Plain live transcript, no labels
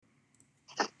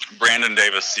Brandon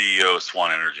Davis, CEO of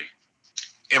Swan Energy.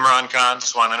 Imran Khan,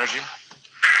 Swan Energy.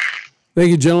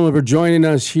 Thank you, gentlemen, for joining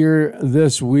us here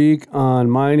this week on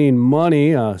Mining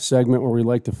Money, a segment where we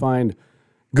like to find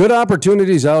good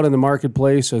opportunities out in the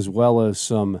marketplace as well as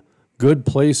some good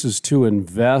places to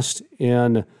invest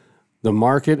in the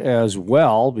market as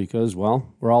well because,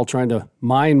 well, we're all trying to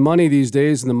mine money these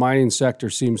days, and the mining sector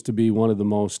seems to be one of the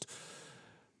most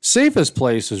safest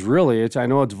places, really. I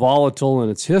know it's volatile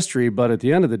in its history, but at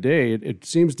the end of the day, it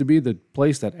seems to be the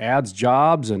place that adds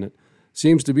jobs, and it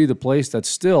seems to be the place that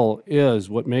still is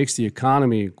what makes the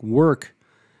economy work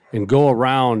and go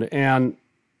around. And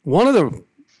one of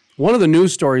the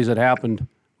news stories that happened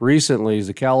recently is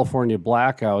the California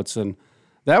blackouts, and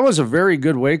that was a very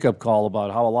good wake-up call about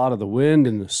how a lot of the wind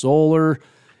and the solar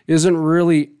isn't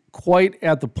really quite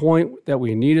at the point that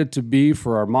we need it to be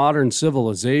for our modern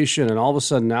civilization, and all of a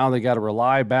sudden now they got to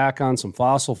rely back on some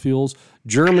fossil fuels.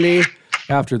 Germany,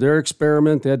 after their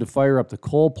experiment, they had to fire up the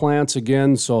coal plants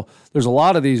again. So there's a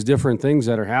lot of these different things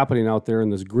that are happening out there in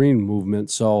this green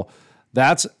movement. So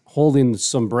that's holding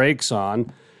some brakes on.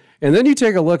 And then you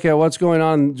take a look at what's going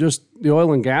on in just the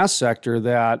oil and gas sector,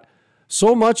 that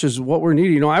so much is what we're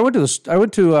needing. You know, I went to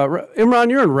Imran,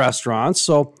 you're in restaurants.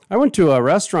 So I went to a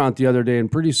restaurant the other day, and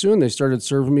pretty soon they started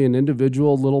serving me in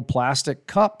individual little plastic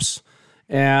cups.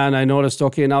 And I noticed,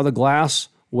 okay, now the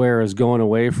glassware is going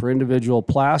away for individual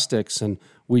plastics. And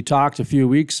we talked a few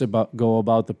weeks ago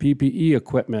about the PPE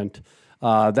equipment,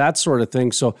 that sort of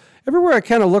thing. So everywhere I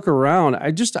kind of look around,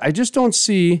 I just don't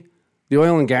see the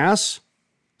oil and gas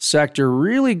sector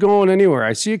really going anywhere.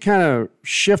 I see it kind of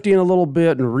shifting a little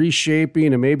bit and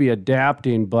reshaping and maybe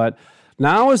adapting, but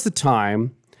now is the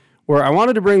time where I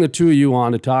wanted to bring the two of you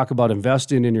on to talk about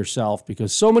investing in yourself,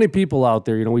 because so many people out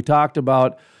there, you know, we talked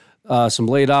about some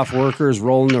laid off workers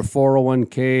rolling their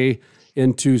 401k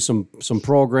into some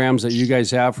programs that you guys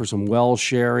have for some well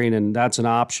sharing, and that's an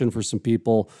option for some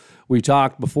people. We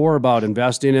talked before about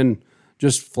investing in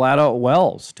just flat out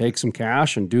wells, take some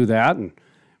cash and do that, and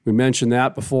we mentioned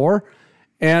that before.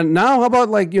 And now how about,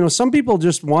 like, you know, some people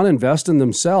just want to invest in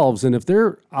themselves. And if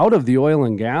they're out of the oil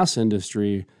and gas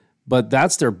industry, but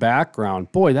that's their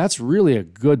background, boy, that's really a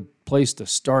good place to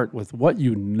start with what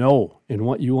you know and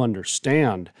what you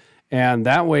understand. And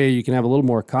that way you can have a little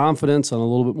more confidence and a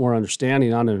little bit more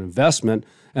understanding on an investment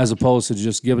as opposed to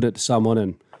just giving it to someone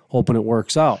and hoping it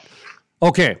works out.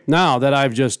 Okay, now that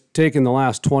I've just taken the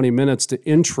last 20 minutes to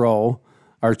intro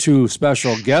our two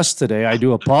special guests today, I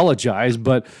do apologize,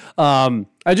 but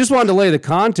I just wanted to lay the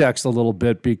context a little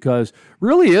bit, because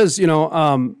really is, you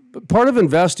know, part of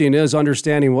investing is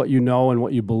understanding what you know and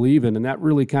what you believe in, and that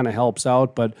really kind of helps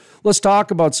out. But let's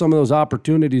talk about some of those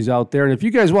opportunities out there. And if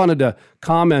you guys wanted to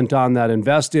comment on that,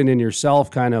 invest in yourself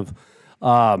kind of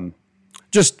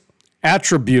just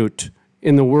attribute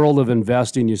in the world of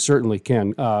investing, you certainly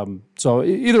can. So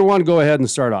either one, go ahead and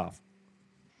start off.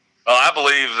 Well, I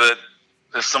believe that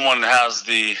if someone has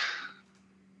the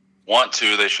want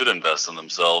to, they should invest in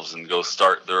themselves and go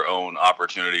start their own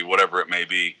opportunity, whatever it may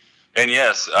be. And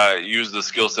yes, use the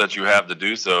skill set you have to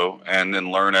do so, and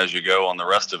then learn as you go on the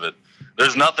rest of it.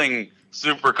 There's nothing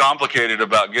super complicated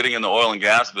about getting in the oil and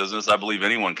gas business. I believe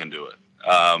anyone can do it.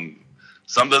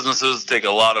 Some businesses take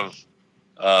a lot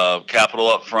of capital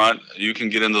up front. You can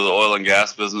get into the oil and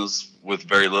gas business with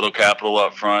very little capital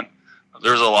up front.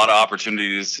 There's a lot of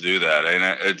opportunities to do that.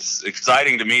 And it's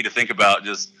exciting to me to think about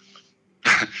just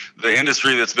the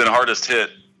industry that's been hardest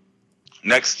hit.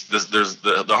 There's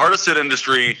the hardest hit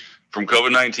industry from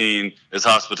COVID-19 is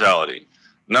hospitality.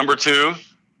 Number two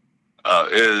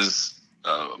is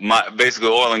basically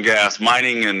oil and gas,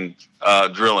 mining and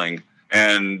drilling.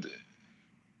 And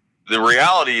the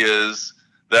reality is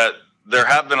that there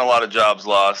have been a lot of jobs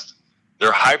lost.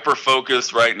 They're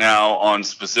hyper-focused right now on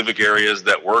specific areas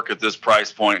that work at this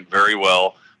price point very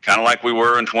well, kind of like we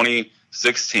were in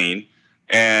 2016.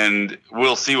 And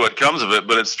we'll see what comes of it,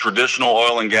 but it's traditional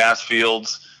oil and gas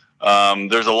fields.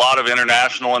 There's a lot of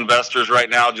international investors right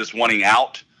now just wanting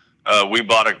out. We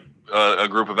bought a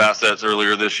group of assets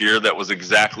earlier this year that was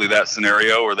exactly that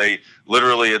scenario, where they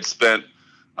literally had spent,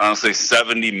 say,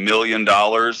 $70 million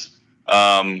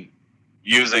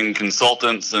using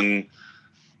consultants, and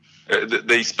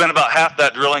they spent about half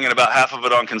that drilling and about half of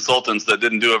it on consultants that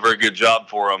didn't do a very good job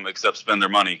for them except spend their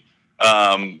money.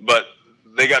 But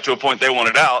they got to a point they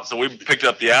wanted out, so we picked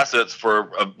up the assets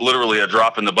for literally a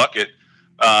drop in the bucket,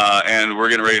 and we're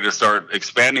getting ready to start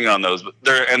expanding on those. But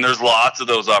there's lots of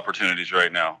those opportunities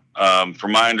right now.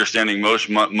 From my understanding, most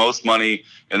money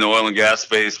in the oil and gas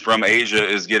space from Asia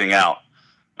is getting out.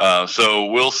 So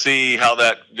we'll see how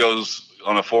that goes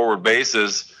on a forward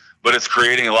basis. but it's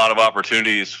creating a lot of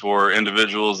opportunities for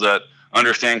individuals that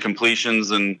understand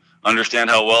completions and understand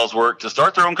how wells work to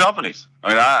start their own companies. I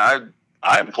mean,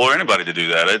 I implore anybody to do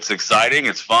that. It's exciting,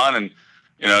 it's fun, and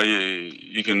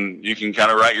you can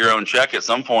kind of write your own check at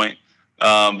some point,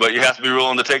 but you have to be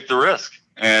willing to take the risk.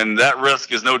 And that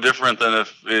risk is no different than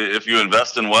if you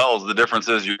invest in wells. The difference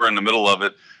is you're in the middle of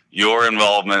it, your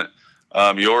involvement,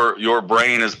 your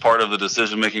brain is part of the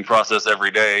decision-making process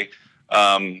every day.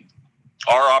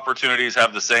 Our opportunities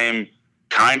have the same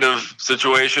kind of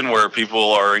situation where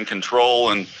people are in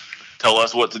control and tell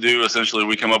us what to do. Essentially,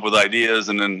 we come up with ideas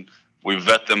and then we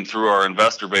vet them through our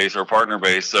investor base, our partner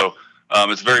base. So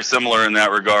it's very similar in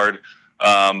that regard.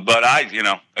 But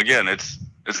again, it's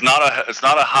not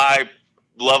a high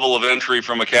level of entry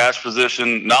from a cash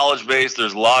position. Knowledge base,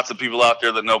 there's lots of people out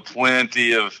there that know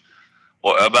plenty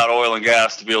about oil and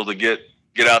gas to be able to get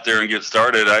out there and get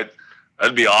started.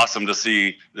 That'd be awesome to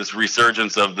see this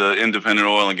resurgence of the independent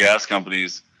oil and gas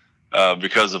companies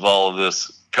because of all of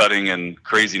this cutting and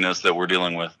craziness that we're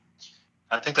dealing with.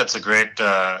 I think that's a great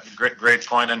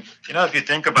point. And if you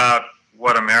think about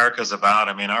what America's about,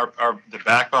 I mean, the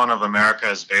backbone of America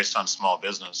is based on small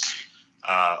business.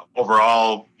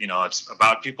 Overall, it's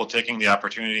about people taking the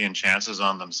opportunity and chances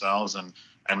on themselves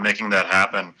and making that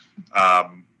happen.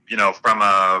 From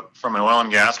an oil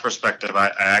and gas perspective,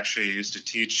 I actually used to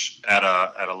teach at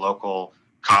a local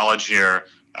college here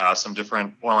some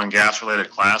different oil and gas related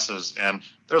classes, and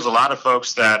there's a lot of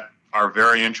folks that are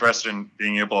very interested in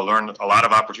being able to learn a lot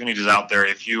of opportunities out there.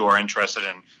 If you are interested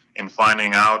in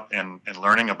finding out and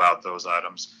learning about those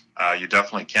items, you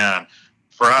definitely can.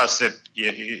 For us,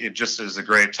 it just is a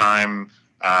great time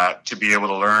to be able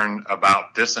to learn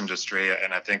about this industry,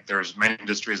 and I think there's many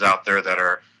industries out there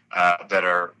that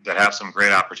have some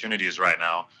great opportunities right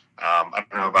now. I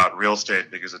don't know about real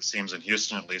estate because it seems in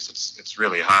Houston at least it's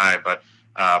really high, but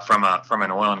from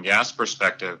an oil and gas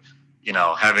perspective,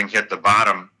 having hit the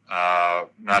bottom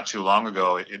not too long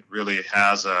ago, it really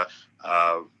has a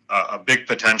big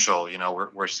potential.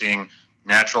 We're seeing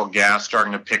natural gas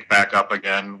starting to pick back up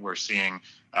again. We're seeing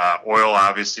oil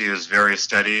obviously is very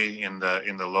steady in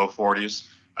the low 40s,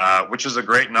 which is a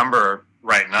great number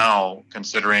right now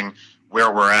considering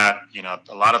where we're at.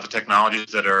 A lot of the technologies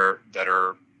that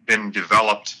are been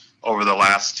developed over the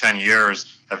last 10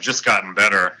 years have just gotten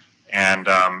better. And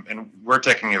we're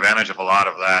taking advantage of a lot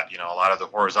of that, a lot of the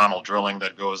horizontal drilling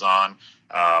that goes on,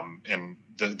 and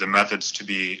the methods to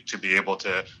be able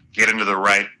to get into the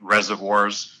right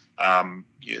reservoirs.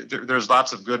 There's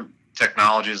lots of good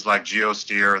technologies like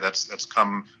GeoSteer that's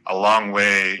come a long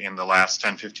way in the last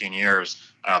 10, 15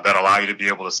 years that allow you to be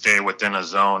able to stay within a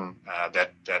zone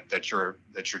that you're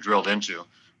drilled into.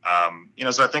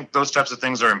 So I think those types of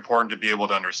things are important to be able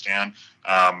to understand.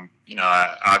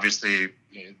 Obviously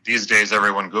these days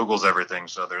everyone Googles everything,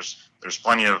 so there's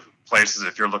plenty of places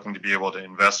if you're looking to be able to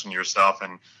invest in yourself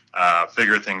and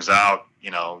figure things out.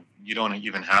 You don't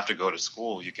even have to go to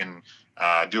school. You can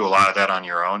do a lot of that on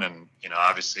your own, and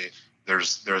obviously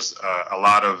there's a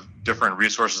lot of different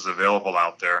resources available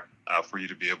out there for you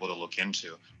to be able to look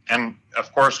into. And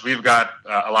of course, we've got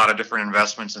a lot of different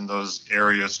investments in those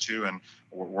areas too, and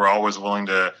we're always willing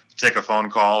to take a phone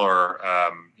call or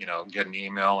get an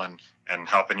email and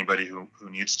help anybody who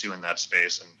needs to in that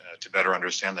space and to better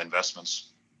understand the investments.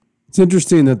 It's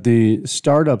interesting that the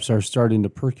startups are starting to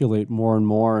percolate more and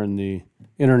more, and the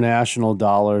international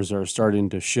dollars are starting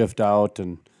to shift out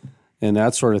and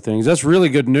that sort of things. That's really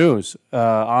good news,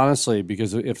 honestly,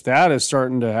 because if that is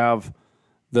starting to have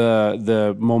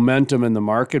the momentum in the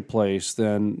marketplace,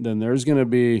 then there's going to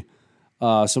be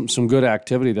some good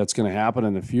activity that's going to happen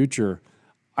in the future.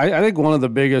 I think one of the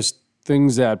biggest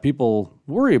things that people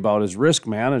worry about is risk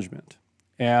management.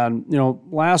 And,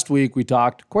 last week we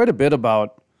talked quite a bit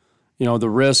about, the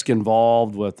risk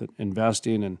involved with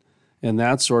investing and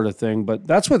that sort of thing, but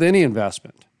that's with any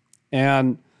investment.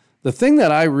 And the thing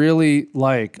that I really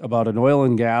like about an oil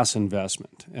and gas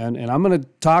investment, and I'm going to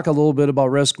talk a little bit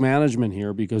about risk management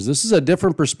here because this is a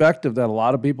different perspective that a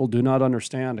lot of people do not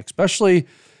understand, especially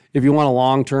if you want a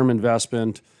long-term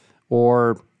investment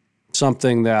or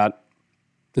something that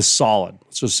is solid.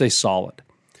 Let's just say solid.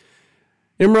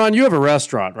 Imran, you have a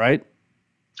restaurant, right?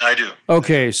 I do.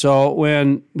 Okay, so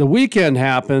when the weekend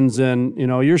happens and,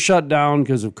 you're shut down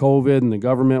because of COVID and the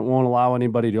government won't allow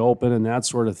anybody to open and that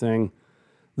sort of thing,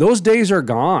 those days are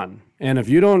gone. And if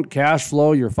you don't cash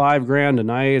flow your $5,000 a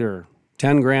night or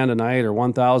 $10,000 a night or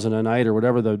 $1,000 a night or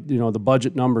whatever the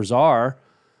budget numbers are,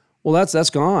 well,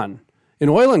 that's gone. In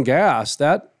oil and gas,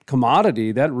 that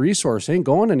commodity, that resource ain't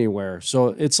going anywhere. So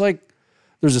it's like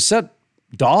there's a set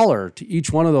dollar to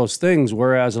each one of those things,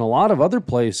 whereas in a lot of other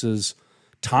places,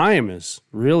 time is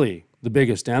really the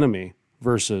biggest enemy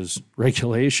versus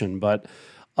regulation. But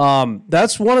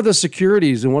that's one of the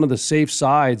securities and one of the safe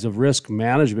sides of risk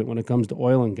management when it comes to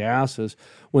oil and gas is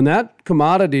when that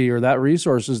commodity or that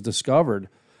resource is discovered,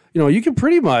 you can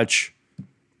pretty much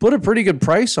put a pretty good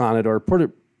price on it or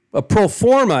put a pro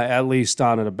forma at least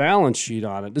on it, a balance sheet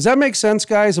on it. Does that make sense,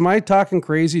 guys? Am I talking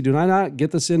crazy? Do I not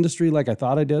get this industry like I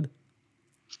thought I did?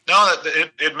 No,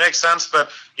 it makes sense, but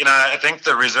I think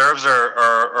the reserves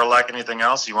are like anything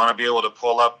else. You want to be able to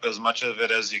pull up as much of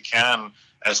it as you can,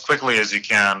 as quickly as you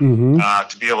can,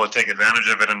 to be able to take advantage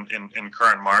of it in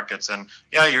current markets. And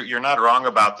yeah, you're not wrong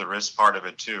about the risk part of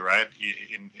it too, right?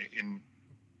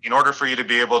 In order for you to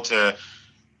be able to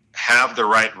have the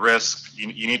right risk,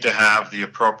 you need to have the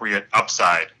appropriate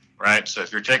upside, right? So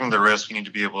if you're taking the risk, you need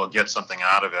to be able to get something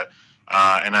out of it.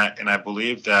 And I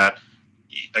believe that,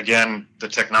 again, the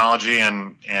technology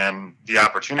and the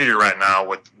opportunity right now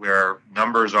with where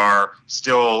numbers are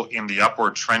still in the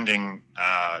upward trending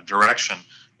direction,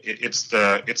 it's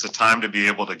a time to be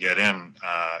able to get in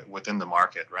within the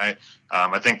market, right?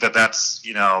 I think that's,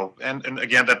 and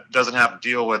again, that doesn't have to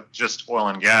deal with just oil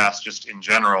and gas, just in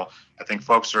general. I think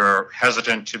folks are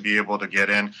hesitant to be able to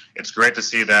get in. It's great to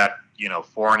see that,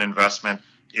 foreign investment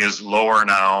is lower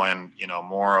now, and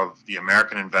more of the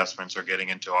American investments are getting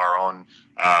into our own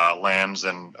lands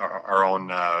and our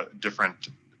own different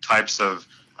types of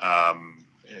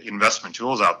investment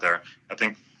tools out there. I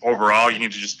think overall you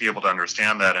need to just be able to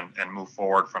understand that and move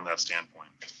forward from that standpoint.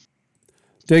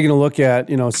 Taking a look at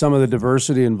some of the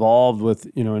diversity involved with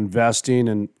investing,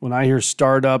 and when I hear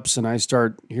startups and I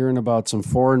start hearing about some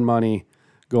foreign money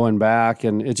going back,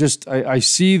 and it just I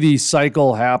see the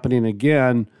cycle happening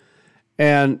again.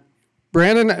 And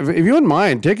Brandon, if you wouldn't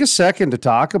mind, take a second to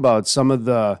talk about some of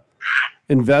the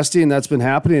investing that's been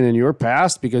happening in your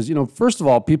past, because, first of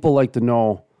all, people like to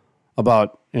know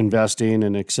about investing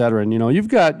and et cetera. And, you've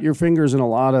got your fingers in a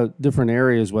lot of different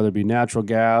areas, whether it be natural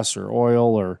gas or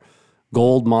oil or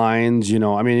gold mines. You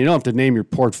don't have to name your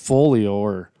portfolio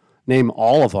or name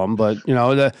all of them, but,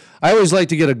 I always like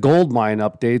to get a gold mine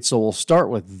update. So we'll start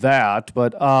with that.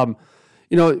 But,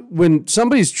 when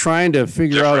somebody's trying to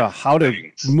figure out how to,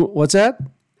 what's that?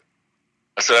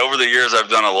 I said over the years I've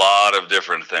done a lot of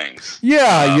different things.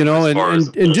 Yeah,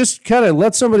 and just kind of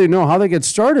let somebody know how they get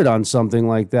started on something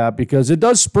like that, because it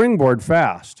does springboard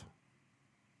fast.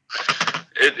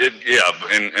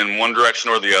 In one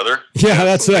direction or the other. Yeah,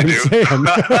 that's what I'm saying.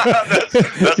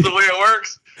 that's the way it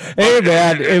works. Hey,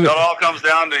 man. It all comes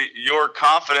down to your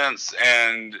confidence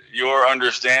and your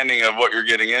understanding of what you're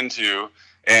getting into,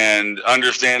 and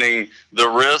understanding the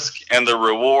risk and the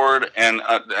reward, and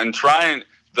trying.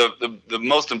 The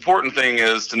most important thing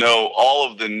is to know all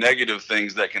of the negative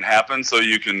things that can happen, so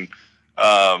you can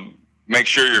make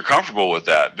sure you're comfortable with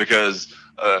that. Because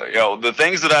the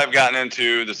things that I've gotten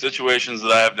into, the situations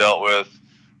that I have dealt with,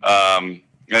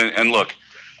 and look,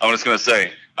 I'm just going to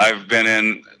say, I've been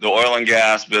in the oil and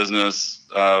gas business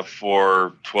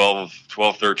for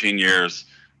 13 years.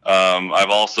 I've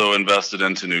also invested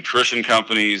into nutrition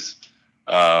companies,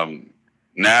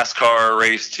 NASCAR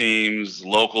race teams,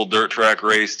 local dirt track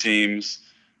race teams,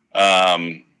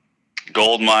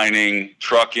 gold mining,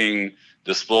 trucking,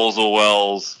 disposal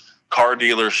wells, car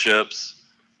dealerships,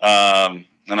 and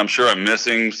I'm sure I'm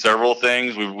missing several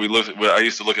things. I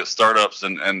used to look at startups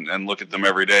and look at them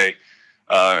every day,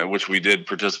 which we did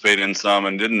participate in some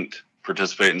and didn't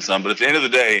participate in some. But at the end of the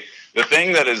day, the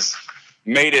thing that has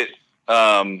made it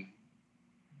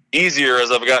easier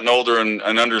as I've gotten older and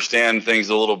understand things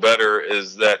a little better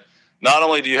is that not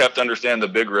only do you have to understand the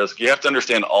big risk, you have to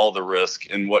understand all the risk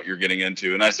in what you're getting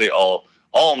into. And I say all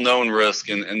known risk,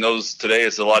 and those today,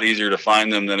 it's a lot easier to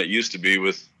find them than it used to be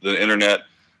with the internet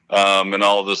and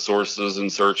all of the sources and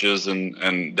searches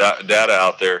and data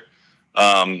out there.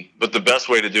 But the best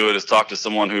way to do it is talk to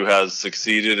someone who has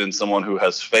succeeded and someone who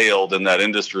has failed in that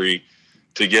industry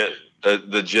to get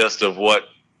the gist of what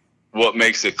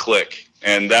makes it click.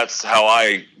 And that's how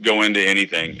I go into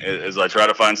anything, is I try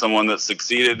to find someone that's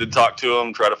succeeded and talk to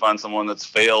them, try to find someone that's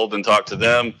failed and talk to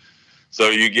them. So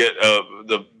you get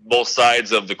the both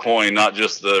sides of the coin, not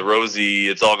just the rosy,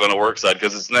 it's all going to work side,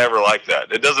 because it's never like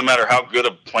that. It doesn't matter how good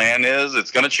a plan is, it's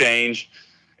going to change.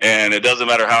 And it doesn't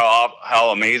matter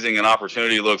how amazing an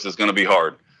opportunity looks, it's going to be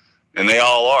hard. And they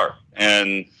all are.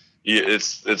 And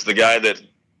it's the guy that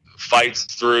fights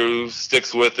through,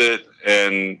 sticks with it,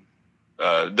 and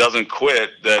doesn't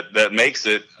quit that makes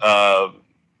it.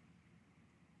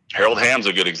 Harold Hamm's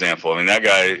a good example. I mean, that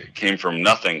guy came from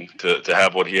nothing to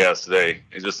have what he has today.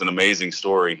 It's just an amazing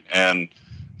story. And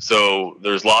so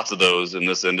there's lots of those in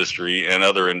this industry and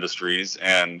other industries.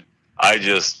 And I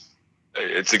just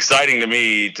it's exciting to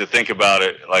me to think about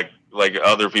it like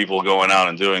other people going out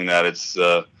and doing that. It's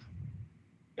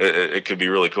it could be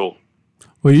really cool.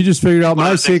 Well, you just figured out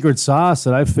my secret sauce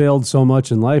that I've failed so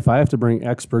much in life. I have to bring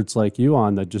experts like you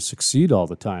on that just succeed all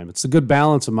the time. It's the good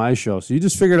balance of my show. So you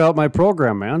just figured out my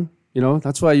program, man. You know,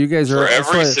 that's why you guys are. For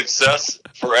every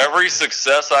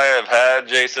success I have had,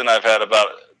 Jason, I've had about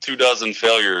 24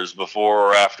 failures before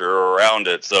or after or around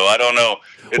it. So I don't know.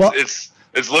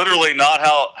 It's literally not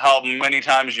how many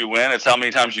times you win. It's how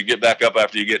many times you get back up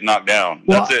after you get knocked down.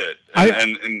 Well, that's it.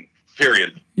 And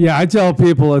period. Yeah, I tell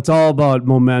people it's all about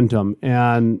momentum.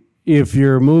 And if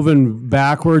you're moving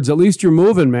backwards, at least you're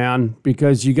moving, man,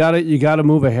 because you gotta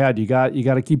move ahead. You got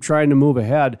to keep trying to move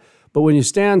ahead. But when you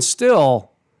stand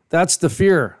still, that's the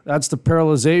fear. That's the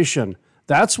paralyzation.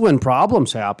 That's when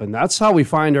problems happen. That's how we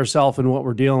find ourselves in what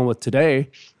we're dealing with today.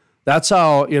 That's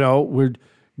how, we're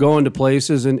going to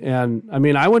places. And I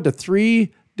mean, I went to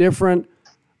 3 different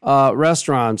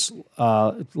restaurants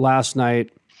last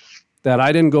night that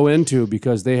I didn't go into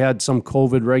because they had some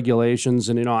COVID regulations.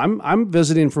 And, I'm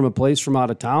visiting from a place from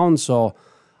out of town, so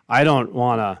I don't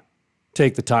want to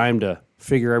take the time to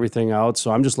figure everything out.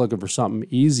 So I'm just looking for something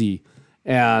easy.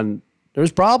 And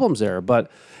there's problems there.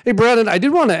 But, hey, Brendan, I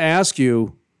did want to ask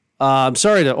you, I'm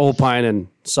sorry to opine and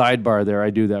sidebar there. I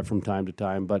do that from time to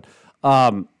time. But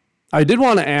I did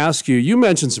want to ask you, you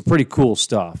mentioned some pretty cool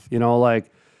stuff, like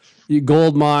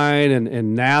gold mine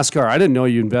and NASCAR. I didn't know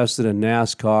you invested in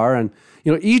NASCAR. And,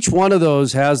 each one of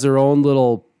those has their own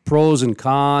little pros and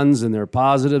cons and their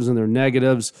positives and their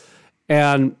negatives.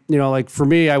 And, like for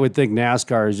me, I would think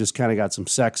NASCAR has just kind of got some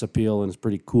sex appeal and it's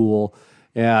pretty cool.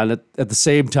 And at the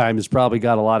same time, it's probably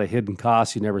got a lot of hidden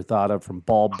costs you never thought of, from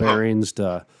ball bearings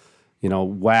to,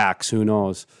 wax, who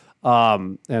knows,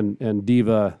 and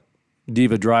diva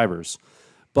drivers.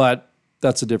 But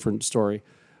that's a different story.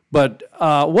 But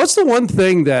what's the one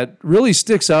thing that really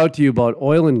sticks out to you about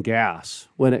oil and gas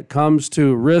when it comes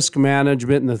to risk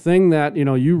management, and the thing that,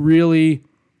 you really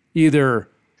either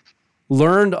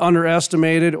learned,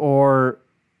 underestimated, or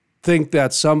think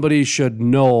that somebody should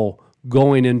know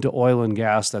going into oil and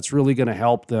gas that's really going to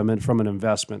help them and from an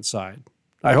investment side?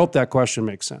 I hope that question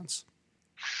makes sense.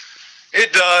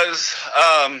 It does.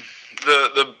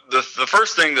 The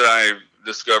first thing that I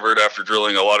discovered after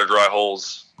drilling a lot of dry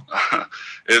holes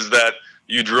is that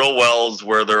you drill wells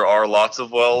where there are lots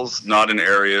of wells, not in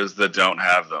areas that don't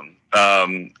have them.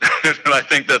 And I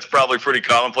think that's probably pretty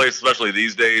commonplace, especially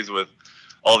these days with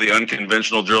all the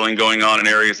unconventional drilling going on in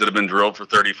areas that have been drilled for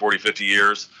 30, 40, 50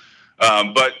 years.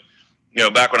 But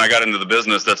back when I got into the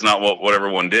business, that's not what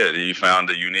everyone did. You found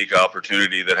a unique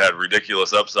opportunity that had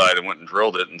ridiculous upside and went and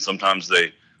drilled it. And sometimes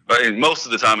most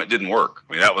of the time it didn't work.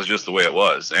 I mean, that was just the way it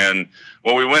was. And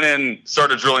when we went in,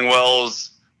 started drilling wells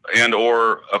and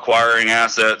or acquiring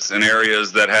assets in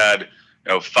areas that had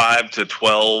 5 to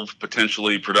 12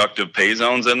 potentially productive pay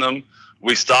zones in them,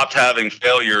 we stopped having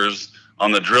failures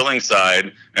on the drilling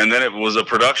side, and then it was a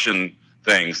production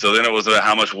thing. So then it was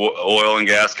how much oil and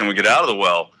gas can we get out of the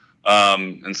well?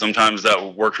 And sometimes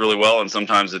that worked really well, and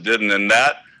sometimes it didn't. And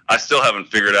that I still haven't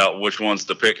figured out which ones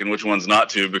to pick and which ones not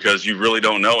to, because you really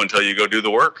don't know until you go do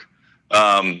the work.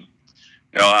 I'm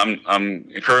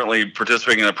currently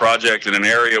participating in a project in an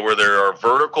area where there are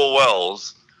vertical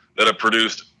wells that have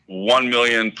produced 1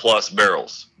 million plus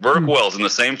barrels. Vertical wells in the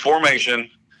same formation,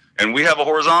 and we have a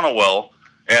horizontal well.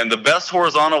 And the best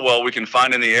horizontal well we can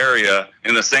find in the area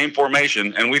in the same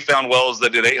formation, and we found wells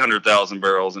that did 800,000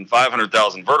 barrels and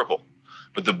 500,000 vertical.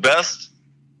 But the best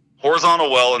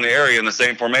horizontal well in the area in the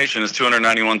same formation is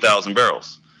 291,000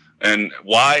 barrels. And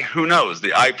why? Who knows?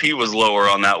 The IP was lower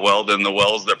on that well than the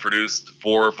wells that produced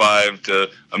 4 or 5 to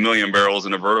 1 million barrels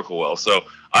in a vertical well. So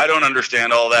I don't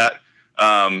understand all that.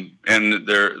 And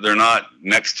they're not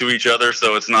next to each other,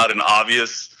 so it's not an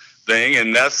obvious thing.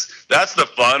 And that's the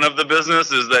fun of the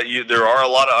business, is that there are a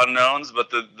lot of unknowns. But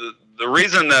the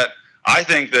reason that I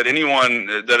think that anyone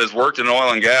that has worked in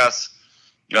oil and gas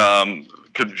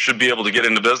should be able to get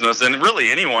into business, and really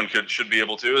anyone should be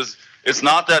able to, is it's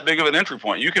not that big of an entry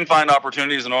point. You can find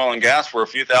opportunities in oil and gas for a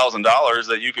few $1,000s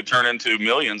that you could turn into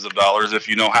millions of dollars if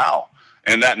you know how.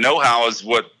 And that know-how is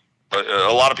what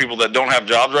a lot of people that don't have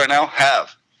jobs right now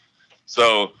have.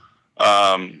 So,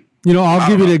 I'll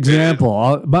give you an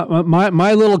example.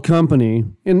 My little company,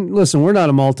 and listen, we're not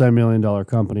a multi-million-dollar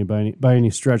company by any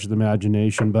stretch of the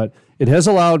imagination, but it has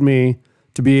allowed me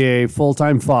to be a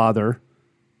full-time father,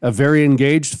 a very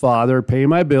engaged father, pay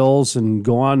my bills and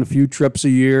go on a few trips a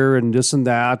year and this and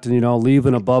that, and, live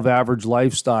an above average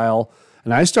lifestyle.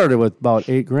 And I started with about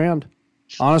 $8,000.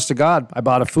 Honest to God, I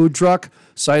bought a food truck,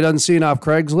 sight unseen off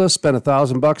Craigslist, spent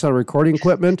 $1,000 on recording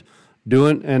equipment,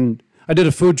 and I did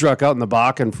a food truck out in the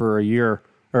Bakken for a year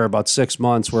or about 6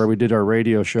 months where we did our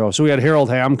radio show. So we had Harold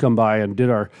Hamm come by and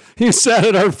he sat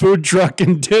at our food truck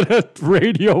and did a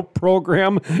radio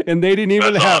program, and they didn't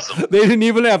even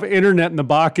have internet in the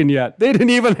Bakken yet. They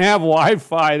didn't even have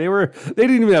Wi-Fi. They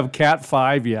didn't even have Cat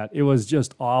 5 yet. It was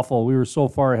just awful. We were so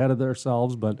far ahead of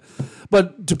ourselves, but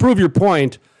to prove your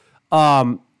point,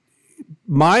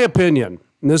 my opinion,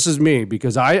 and this is me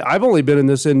because I've only been in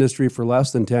this industry for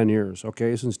less than 10 years,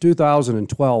 okay, since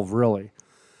 2012 really.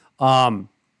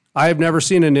 I have never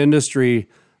seen an industry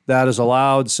that has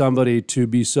allowed somebody to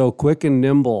be so quick and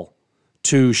nimble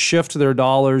to shift their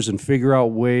dollars and figure out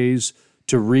ways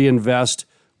to reinvest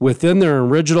within their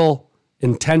original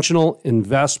intentional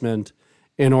investment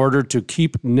in order to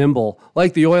keep nimble,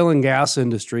 like the oil and gas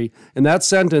industry. And that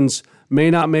sentence may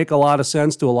not make a lot of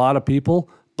sense to a lot of people,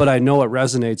 but I know it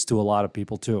resonates to a lot of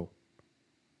people too.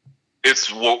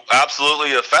 It's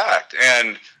absolutely a fact.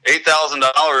 And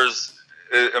 $8,000,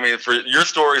 I mean, for your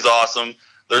story is awesome.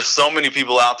 There's so many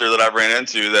people out there that I've ran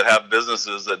into that have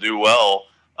businesses that do well,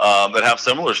 that have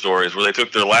similar stories where they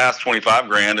took their last 25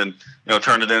 grand and,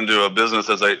 turned it into a business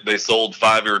as they sold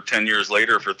 5 or 10 years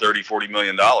later for $30-40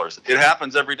 million. It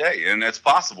happens every day, and it's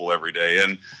possible every day.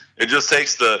 And it just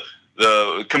takes the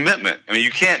commitment. I mean,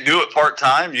 you can't do it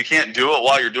part-time. You can't do it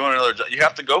while you're doing another job. You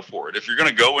have to go for it. If you're going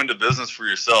to go into business for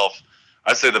yourself,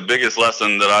 I'd say the biggest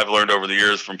lesson that I've learned over the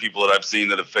years from people that I've seen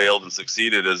that have failed and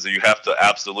succeeded is that you have to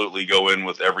absolutely go in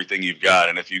with everything you've got.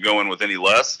 And if you go in with any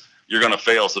less, you're going to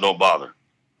fail, so don't bother.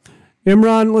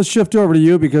 Imran, let's shift over to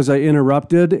you because I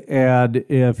interrupted. And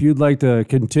if you'd like to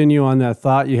continue on that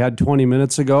thought you had 20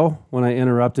 minutes ago when I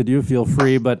interrupted you, feel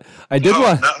free. But I did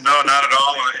want... No, not at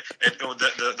all.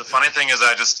 The funny thing is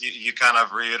you kind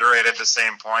of reiterated the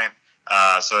same point.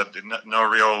 So no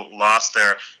real loss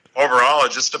there. Overall,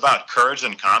 it's just about courage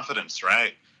and confidence,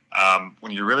 right?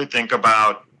 When you really think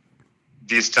about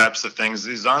these types of things,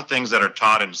 these aren't things that are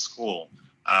taught in school.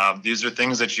 These are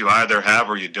things that you either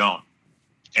have or you don't.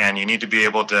 And you need to be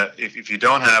able to, if you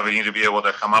don't have it, you need to be able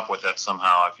to come up with it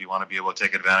somehow if you want to be able to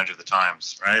take advantage of the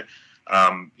times, right?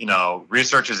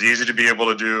 Research is easy to be able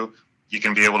to do. You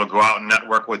can be able to go out and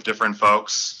network with different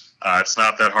folks. It's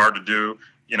not that hard to do.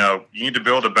 You need to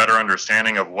build a better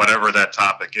understanding of whatever that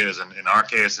topic is. And in our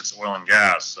case, it's oil and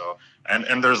gas. So,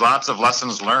 and there's lots of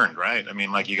lessons learned, right? I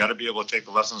mean, like you got to be able to take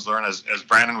the lessons learned as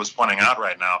Brandon was pointing out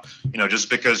right now, just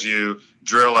because you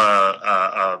drill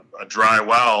a dry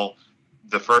well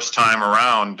the first time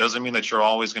around doesn't mean that you're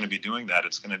always going to be doing that.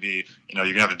 It's going to be, you're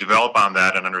going to have to develop on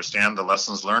that and understand the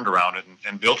lessons learned around it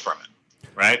and build from it.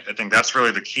 Right. I think that's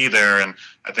really the key there. And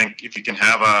I think if you can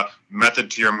have a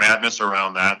method to your madness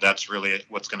around that, that's really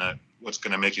what's going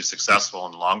to make you successful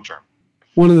in the long term.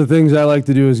 One of the things I like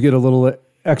to do is get a little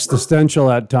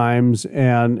existential at times.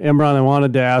 And Imran, I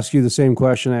wanted to ask you the same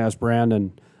question I asked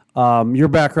Brandon. Your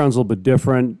background's a little bit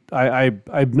different.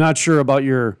 I'm not sure about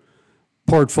your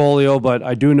portfolio, but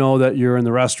I do know that you're in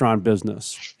the restaurant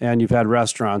business and you've had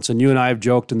restaurants. And you and I have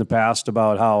joked in the past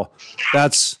about how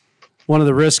that's one of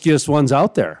the riskiest ones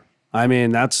out there. I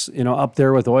mean, that's, up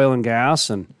there with oil and gas.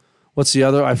 And what's the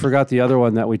other? I forgot the other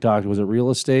one that we talked. Was it real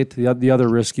estate? The other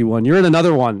risky one. You're in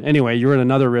another one. Anyway, you're in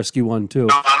another risky one too.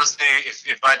 No, honestly,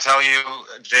 if I tell you,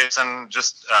 Jason,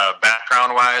 just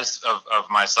background-wise of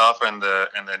myself and the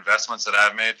investments that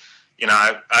I've made,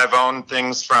 I've owned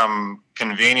things from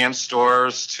convenience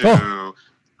stores to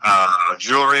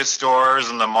jewelry stores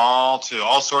in the mall to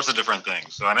all sorts of different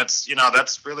things. So, and it's,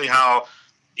 that's really how,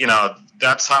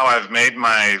 that's how I've made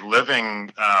my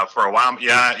living for a while.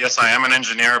 Yeah, yes, I am an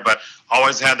engineer, but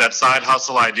always had that side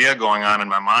hustle idea going on in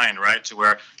my mind, right? To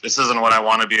where this isn't what I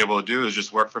want to be able to do is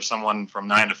just work for someone from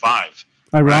 9 to 5.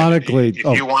 Ironically, right?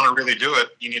 If you want to really do it,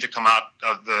 you need to come out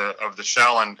of the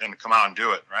shell and come out and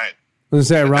do it, right? I was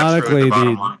going to say, ironically,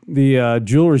 the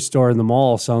jewelry store in the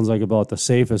mall sounds like about the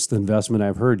safest investment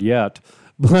I've heard yet.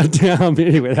 But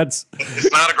anyway, it's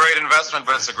not a great investment,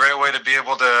 but it's a great way to be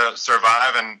able to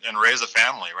survive and raise a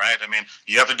family, right? I mean,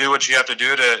 you have to do what you have to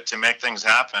do to make things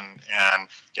happen. And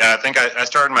yeah, I think I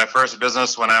started my first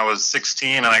business when I was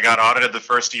 16 and I got audited the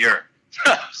first year.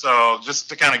 So just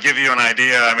to kind of give you an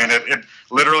idea, I mean, it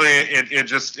literally,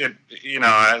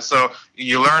 so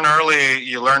you learn early,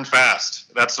 you learn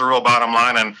fast. That's the real bottom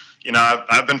line. And,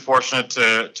 I've been fortunate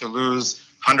to lose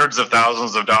hundreds of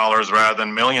thousands of dollars rather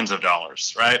than millions of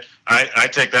dollars, right? I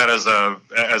take that as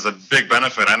a big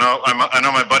benefit. I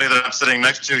know my buddy that I'm sitting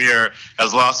next to here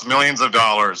has lost millions of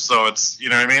dollars. So it's, you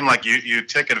know what I mean? Like you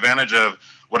take advantage of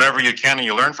whatever you can and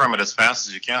you learn from it as fast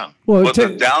as you can. Well, but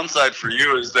the downside for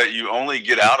you is that you only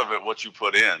get out of it what you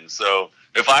put in. So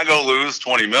if I go lose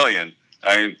 $20 million,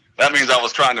 That means I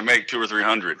was trying to make 200 or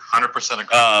 300. 100%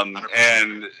 agree. 100%.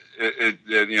 And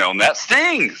and that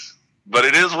stings, but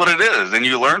it is what it is, and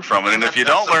you learn from it. And if you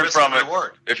don't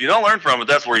learn from it,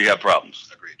 that's where you have problems.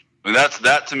 Agreed. And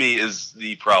that to me is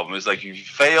the problem. It's like if you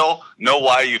fail, know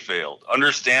why you failed,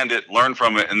 understand it, learn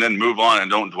from it, and then move on and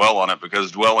don't dwell on it,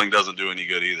 because dwelling doesn't do any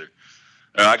good either.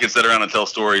 And I can sit around and tell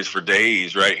stories for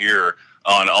days right here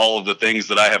on all of the things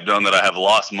that I have done that I have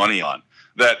lost money on,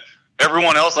 that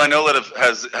everyone else I know that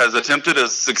has attempted,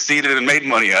 has succeeded, and made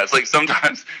money at. It's like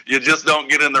sometimes you just don't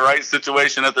get in the right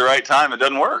situation at the right time. It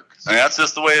doesn't work. I mean, that's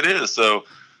just the way it is. So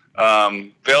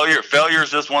failure is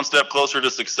just one step closer to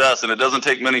success, and it doesn't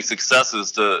take many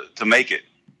successes to make it.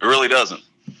 It really doesn't.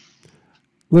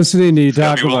 Listening to you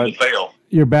talk about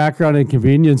your background in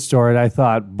convenience store, and I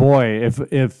thought, boy,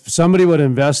 if somebody would have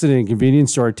invested in a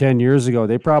convenience store 10 years ago,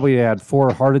 they probably had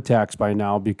 4 heart attacks by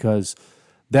now, because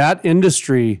that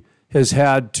industry has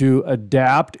had to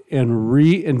adapt and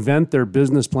reinvent their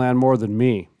business plan more than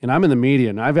me. And I'm in the media,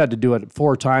 and I've had to do it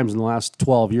 4 times in the last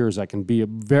 12 years. I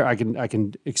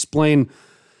can explain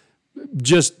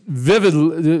just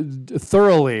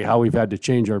thoroughly how we've had to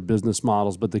change our business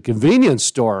models. But the convenience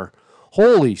store,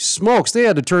 holy smokes, they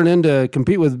had to turn into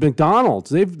compete with McDonald's.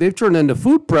 They've turned into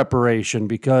food preparation,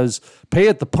 because pay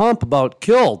at the pump about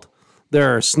killed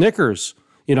their Snickers.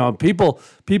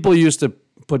 People used to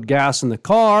put gas in the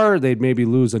car. They'd maybe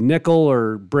lose a nickel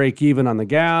or break even on the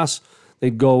gas.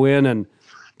 They'd go in and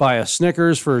buy a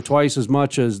Snickers for twice as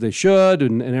much as they should,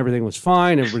 and everything was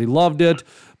fine. Everybody loved it.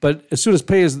 But as soon as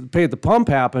pay at the pump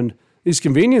happened, these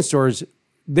convenience stores,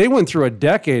 they went through a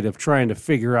decade of trying to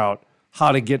figure out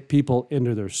how to get people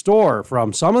into their store.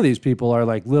 From some of these people are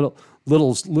like little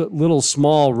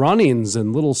small Runnings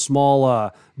and little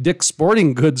small Dick's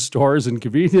Sporting Goods stores and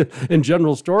convenience and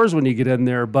general stores when you get in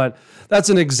there. But that's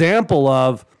an example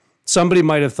of somebody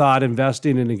might have thought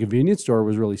investing in a convenience store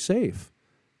was really safe.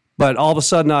 But all of a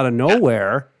sudden, out of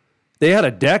nowhere, they had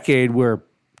a decade where,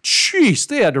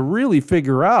 they had to really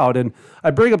figure out. And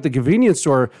I bring up the convenience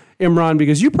store, Imran,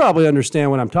 because you probably understand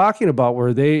what I'm talking about, where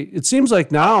it seems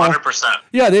like now, 100%.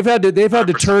 Yeah, they've had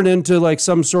to turn into like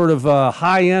some sort of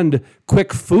high-end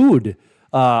quick food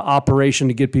operation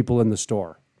to get people in the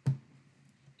store.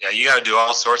 Yeah, you got to do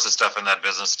all sorts of stuff in that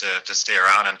business to stay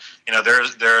around. And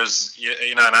there's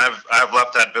and I've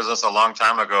left that business a long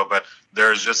time ago, but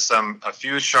there's just a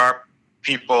few sharp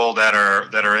people that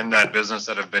are in that business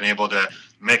that have been able to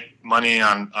make money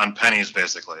on pennies.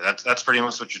 Basically, that's pretty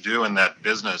much what you do in that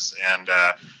business. And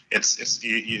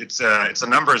it's a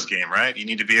numbers game, right? You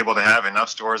need to be able to have enough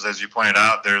stores, as you pointed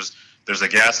out. There's a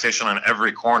gas station on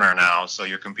every corner now, so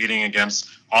you're competing against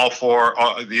all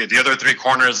the other 3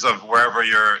 corners of wherever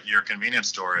your convenience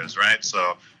store is, right?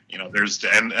 So there's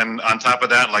and on top of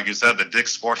that, like you said, the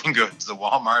Dick's Sporting Goods, the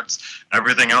Walmarts,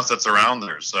 everything else that's around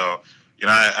there. So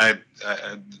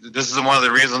this is one of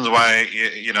the reasons why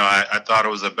I thought it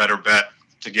was a better bet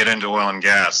to get into oil and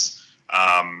gas.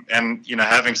 And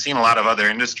having seen a lot of other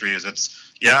industries,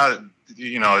 it's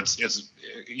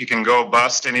you can go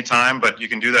bust anytime, but you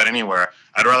can do that anywhere.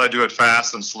 I'd rather do it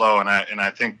fast and slow. And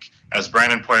I think, as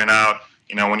Brandon pointed out,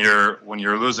 when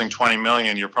you're losing 20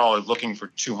 million, you're probably looking for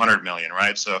 200 million,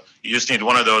 right? So you just need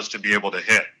one of those to be able to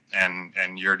hit, and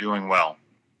you're doing well.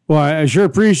 Well, I sure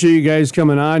appreciate you guys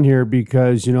coming on here,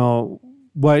 because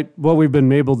what we've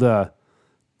been able to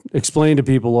explain to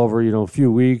people over a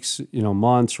few weeks,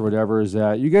 months or whatever, is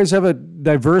that you guys have a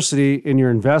diversity in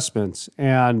your investments.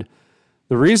 And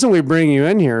the reason we bring you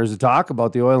in here is to talk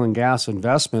about the oil and gas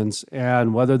investments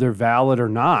and whether they're valid or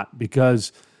not.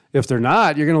 Because if they're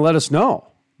not, you're going to let us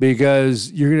know, because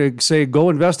you're going to say, go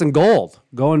invest in gold,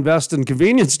 go invest in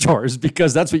convenience stores,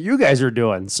 because that's what you guys are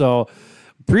doing. So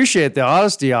appreciate the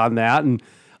honesty on that. And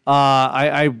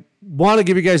I want to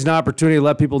give you guys an opportunity to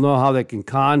let people know how they can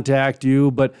contact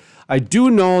you. But I do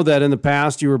know that in the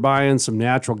past you were buying some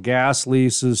natural gas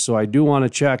leases. So I do want to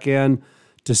check in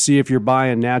to see if you're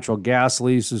buying natural gas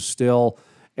leases still.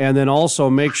 And then also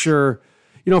make sure,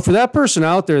 for that person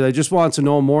out there that just wants to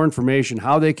know more information,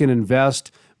 how they can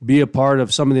invest, be a part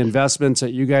of some of the investments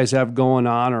that you guys have going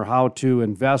on, or how to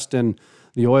invest in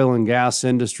the oil and gas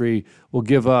industry, we'll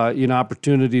give you an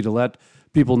opportunity to let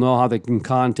people know how they can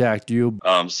contact you.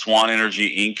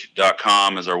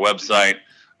 SwanEnergyInc.com is our website.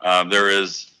 There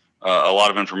is a lot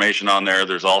of information on there.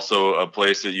 There's also a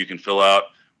place that you can fill out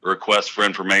requests for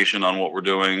information on what we're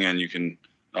doing, and you can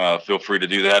feel free to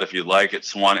do that if you'd like at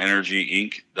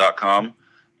SwanEnergyInc.com.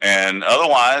 And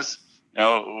otherwise,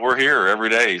 we're here every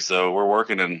day, so we're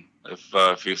working. And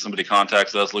if somebody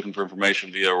contacts us looking for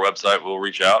information via our website, we'll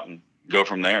reach out and go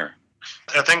from there.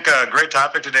 I think a great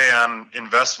topic today on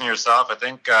invest in yourself. I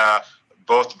think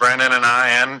both Brandon and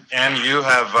I and you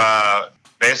have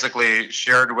basically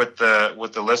shared with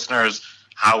the listeners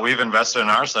how we've invested in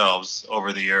ourselves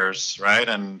over the years, right?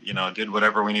 And did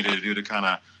whatever we needed to do to kind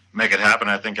of make it happen.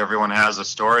 I think everyone has a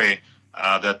story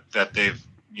that they've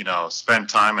spent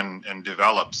time and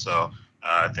developed. So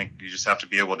I think you just have to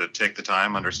be able to take the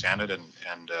time, understand it,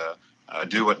 and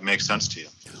do what makes sense to you.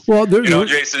 Well,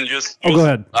 Jason, go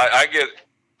ahead.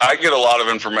 I get a lot of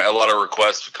information, a lot of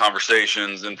requests,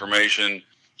 conversations, information,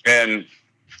 and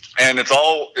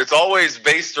it's always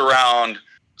based around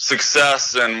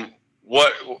success and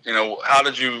what how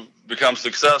did you become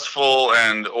successful,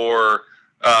 and or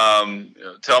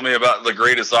tell me about the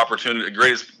greatest opportunity, the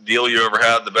greatest deal you ever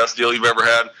had, the best deal you've ever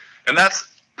had. And that's,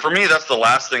 for me, that's the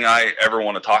last thing I ever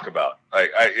want to talk about.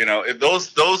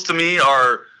 Those to me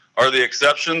are the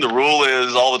exception. The rule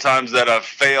is all the times that I've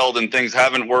failed and things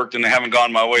haven't worked and they haven't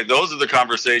gone my way. Those are the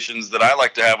conversations that I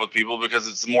like to have with people, because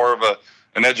it's more of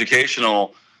an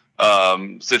educational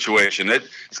situation.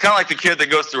 It's kind of like the kid that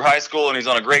goes through high school and he's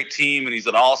on a great team and he's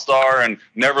an all-star and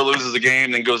never loses a game,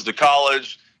 then goes to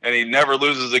college and he never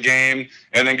loses a game,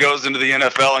 and then goes into the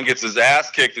NFL and gets his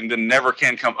ass kicked and then never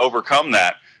can overcome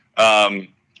that.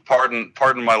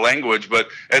 Pardon my language, but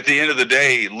at the end of the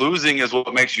day, losing is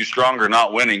what makes you stronger,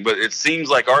 not winning. But it seems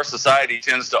like our society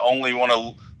tends to only want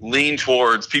to lean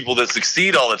towards people that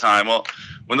succeed all the time. Well,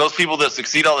 when those people that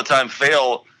succeed all the time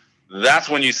fail, that's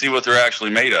when you see what they're actually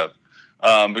made of,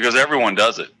 because everyone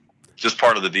does it. It's just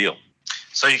part of the deal.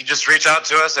 So you can just reach out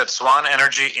to us at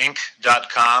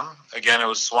swanenergyinc.com. Again, it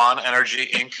was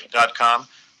swanenergyinc.com.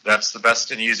 That's the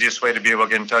best and easiest way to be able to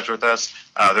get in touch with us.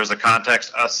 There's a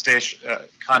contact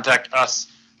us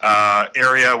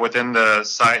area within the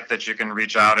site that you can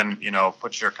reach out and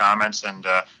put your comments and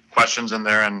questions in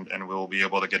there, and we'll be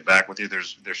able to get back with you. There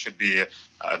is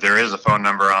a phone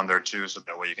number on there too, so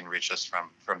that way you can reach us from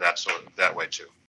that way too.